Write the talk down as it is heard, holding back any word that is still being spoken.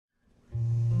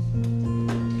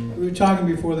we were talking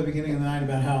before the beginning of the night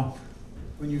about how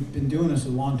when you've been doing this a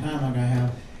long time like I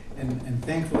have, and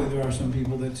thankfully there are some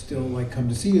people that still like come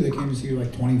to see you, that came to see you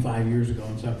like 25 years ago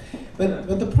and stuff.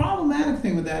 But the problematic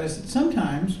thing with that is that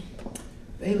sometimes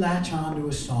they latch on to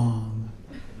a song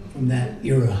from that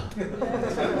era.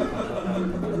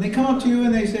 And they come up to you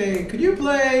and they say, could you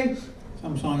play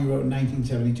some song you wrote in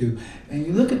 1972? And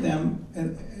you look at them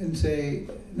and say,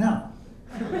 no.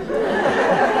 I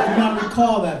do not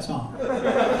recall that song.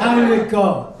 How did it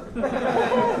go?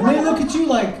 And they look at you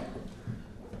like,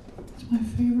 it's my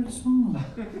favorite song.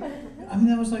 I mean,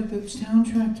 that was like the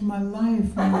soundtrack to my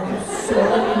life. And it was so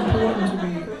important to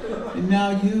me. And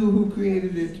now you, who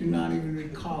created it, do not even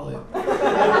recall it.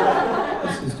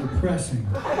 This is depressing.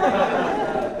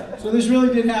 So this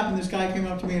really did happen. This guy came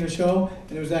up to me at a show,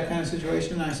 and it was that kind of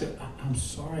situation. And I said, I'm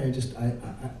sorry,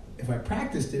 if I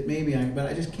practiced it, maybe but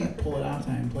I just can't pull it out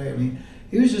tonight and play it. I mean,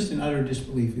 he was just in utter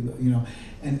disbelief, you know.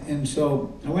 And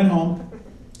so I went home.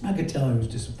 I could tell I was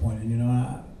disappointed, you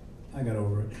know. I got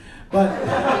over it. But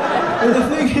the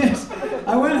thing is,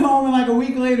 I went home and like a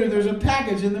week later, there's a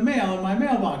package in the mail in my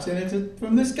mailbox, and it's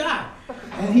from this guy.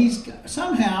 And he's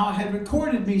somehow had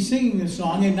recorded me singing this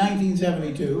song in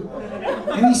 1972,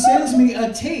 and he sends me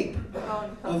a tape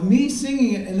of me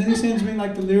singing it, and then he sends me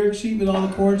like the lyric sheet with all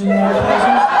the chords in the right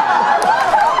places.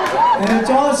 And it's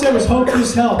all it said was, "Hope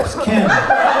this helps, Ken."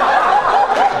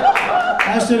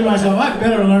 I said to myself, I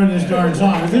better learn this darn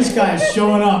song, because this guy's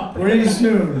showing up pretty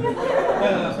soon.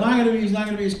 He's not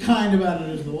going to be as kind about it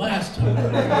as the last time.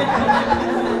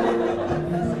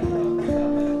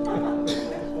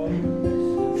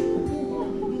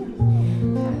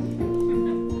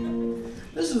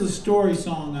 This is a story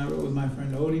song I wrote with my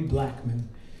friend Odie Blackman,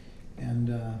 and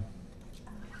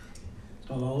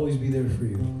I'll always be there for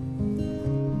you.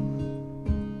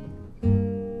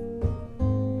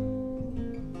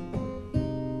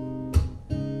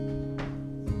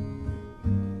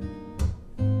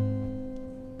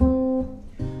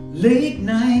 Late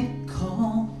night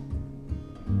call,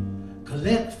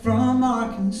 Colette from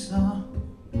Arkansas.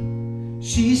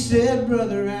 She said,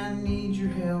 brother, I need your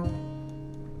help.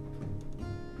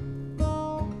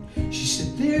 She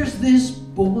said, there's this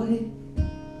boy,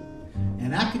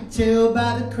 and I could tell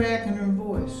by the crack in her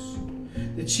voice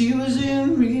that she was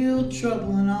in real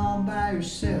trouble and all by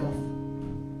herself.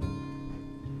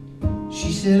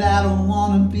 She said, I don't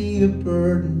want to be a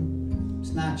burden,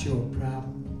 it's not your problem.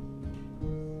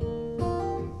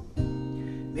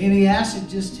 Maybe I should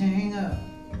just hang up.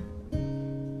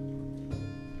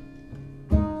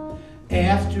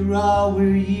 After all,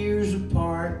 we're years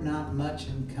apart, not much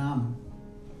in common.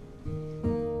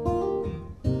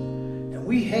 And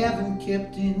we haven't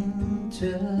kept in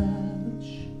touch.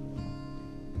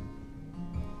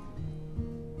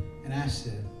 And I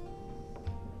said,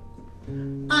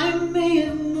 I may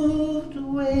have moved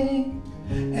away,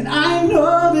 and I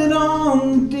know that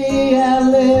on the day I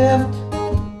left,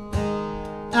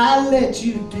 I let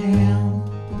you down.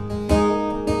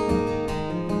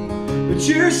 But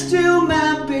you're still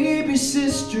my baby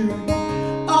sister.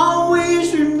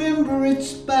 Always remember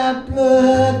it's by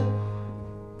blood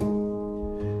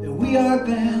that we are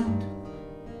bound.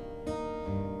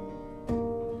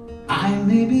 I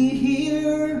may be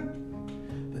here,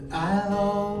 but I'll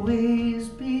always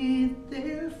be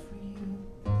there for you.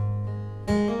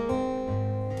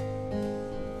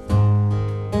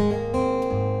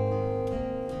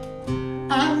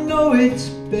 I know it's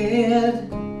bad.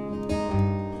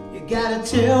 You gotta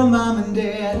tell mom and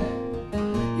dad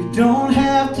you don't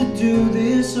have to do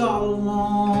this all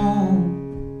alone.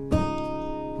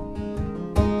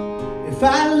 If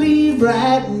I leave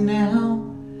right now,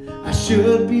 I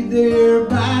should be there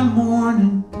by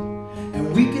morning,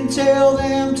 and we can tell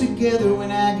them together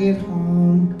when I get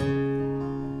home.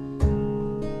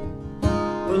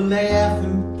 We'll laugh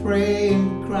and pray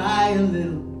and cry a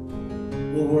little.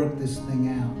 We'll work this thing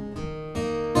out.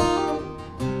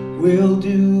 We'll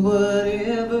do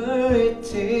whatever it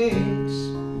takes.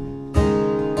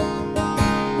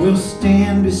 We'll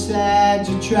stand beside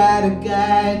you, try to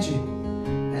guide you.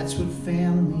 That's what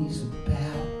family's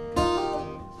about.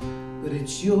 But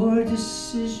it's your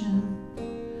decision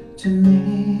to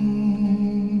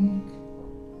make.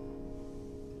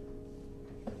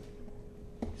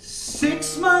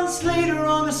 6 months later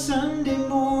on a Sunday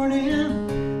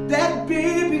morning, that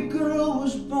baby girl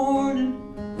was born, and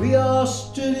we all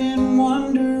stood in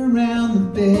wonder around the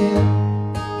bed,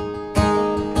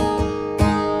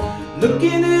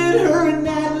 looking at her in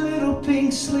that little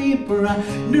pink sleeper. I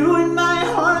knew in my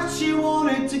heart she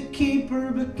wanted to keep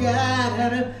her, but God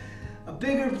had a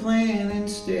bigger plan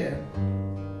instead.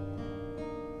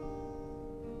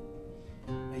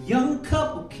 A young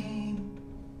couple came.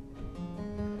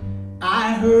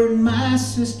 I heard my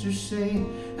sister say,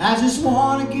 I just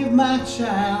want to give my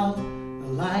child the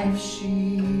life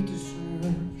she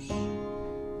deserves.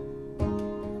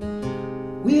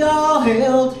 We all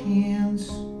held hands,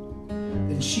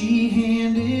 then she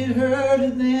handed her to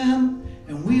them,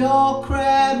 and we all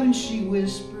cried when she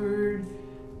whispered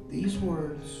these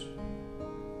words.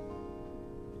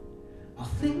 I'll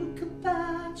think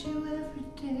about you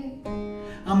every day.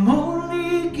 I'm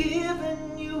only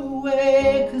giving you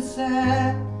away 'cause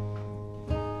I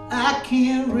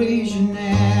can't raise you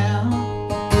now.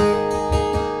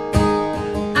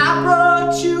 I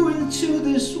brought you into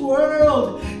this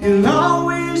world. You'll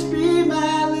always be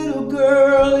my little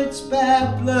girl. It's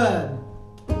bad blood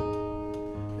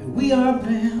that we are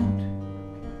bound.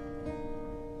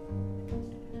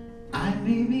 I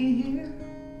may be here,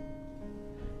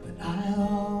 but I'll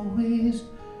always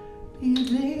be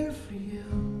there for you.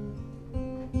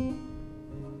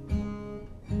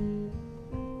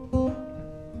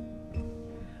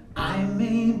 I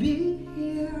may be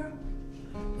here,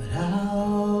 but I'll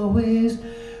always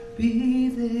be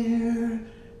there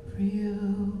for you.